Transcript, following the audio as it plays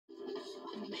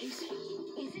amazing,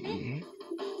 isn't it?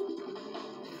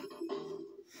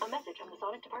 A message from the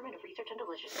Sonic Department of Research and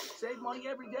Deliciousness. Save money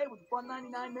every day with the Fun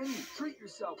 99 menu. Treat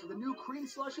yourself to the new cream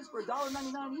slushes for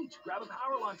 $1.99 each. Grab a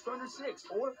power lunch for under $6,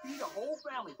 or feed a whole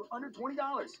family for under $20.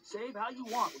 Save how you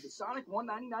want with the Sonic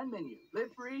 $1.99 menu. Live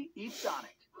free, eat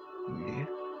Sonic. Yeah.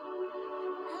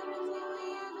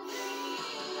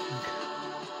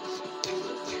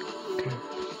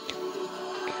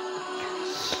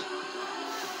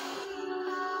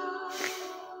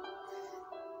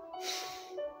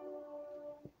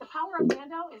 The Power of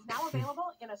Mando is now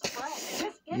available in a spray.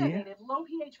 This innovative low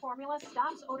pH formula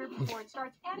stops odor before it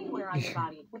starts anywhere on your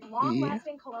body. With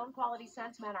long-lasting cologne quality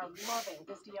scents, men are loving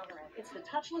this deodorant. It's the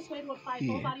touchless way to apply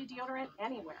full body deodorant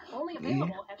anywhere. Only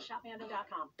available at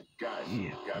shopmando.com. Guys,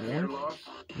 got hair loss?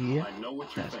 Yeah. I know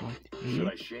what you're That's thinking. what. Should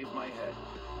I shave my head?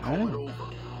 I Comb it don't.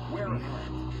 over? Wear a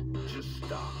hat? Just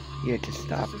stop. Yeah, just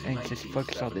stop and just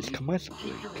focus on this commercial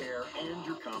Keep break. your hair and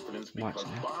your confidence because Watch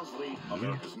that. Bosley,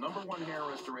 America's #1 hair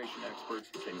restoration experts,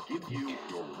 can give you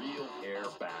your real hair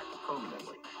back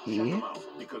permanently. Check them out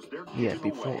because they're giving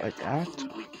before away that.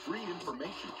 absolutely free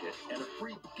information kit and a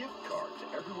free gift card to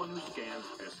everyone who scans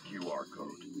this QR code.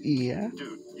 Yeah.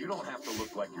 Dude, you don't have to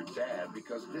look like your dad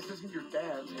because this isn't your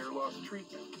dad's hair loss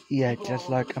treatment. Yeah, just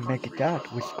like American Dad,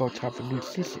 we got to have a new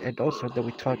season, and also the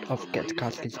return of Get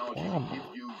Koski's Prom.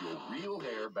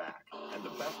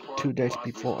 2 days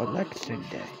before election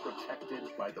day.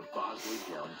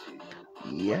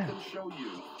 Yeah.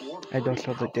 And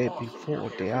also the day before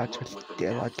daylight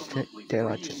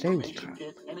savings time.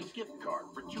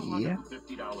 Yeah.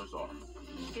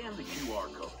 Scan the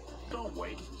QR code. Don't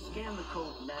wait. Scan the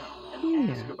code now and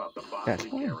ask about the That's Bosley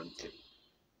fine. guarantee.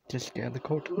 Just scan the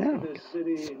code now.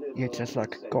 Yeah, just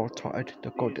like Gold Tide, the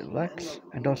Golden Legs,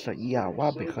 and also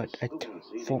Rabbit Hood at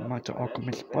Fullmetal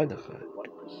Alchemist Brotherhood.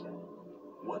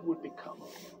 What would become of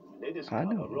they I don't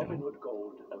discover Robin know. Hood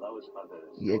Gold allows others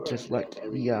Yeah, just like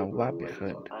Rabbit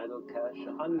Hood.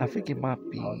 I think it might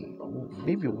be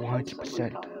maybe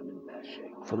 100%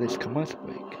 for this commercial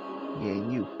break. Yeah,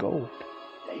 new gold.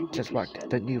 Just like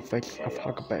the new face of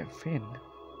Huckleberry Finn.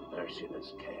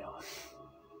 Merciless chaos.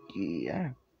 Yeah.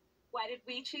 Why did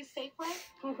we choose Safeway?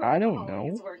 I don't know.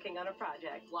 Always working on a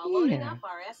project while loading Yeah. up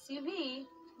our SUV.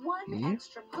 One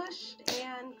extra push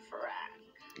and crack.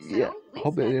 Yeah,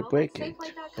 hope they didn't break it.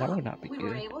 That would not be We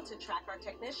were good. able to track our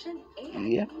technician and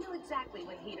Yeah. we knew exactly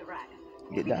when he'd arrive.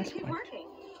 Yeah, that's keep right. working.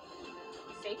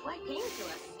 Safeway came to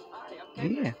us.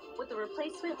 Yeah. With the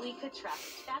replacement we could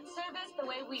trust. That service the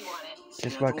way we want it.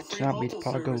 Just like a Chinese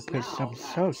Pogo put some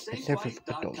sauce instead of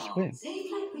Adult Swim.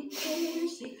 Safe like repair,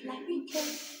 safe like repair.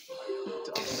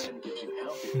 Tough Men gives you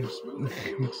healthier, smoother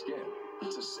feeling skin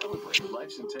to celebrate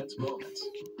life's intense moments.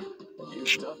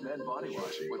 Use Tough Men Body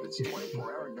Wash with its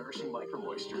 24-hour nourishing micro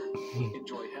moisture.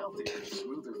 Enjoy healthier,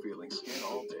 smoother feeling skin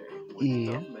all day with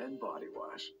Tough Men Body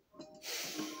Wash.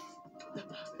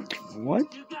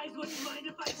 What? You guys wouldn't mind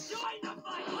if I joined the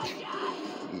fight like that?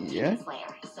 Yeah.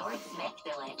 Swordsmith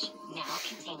Village now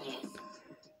continues.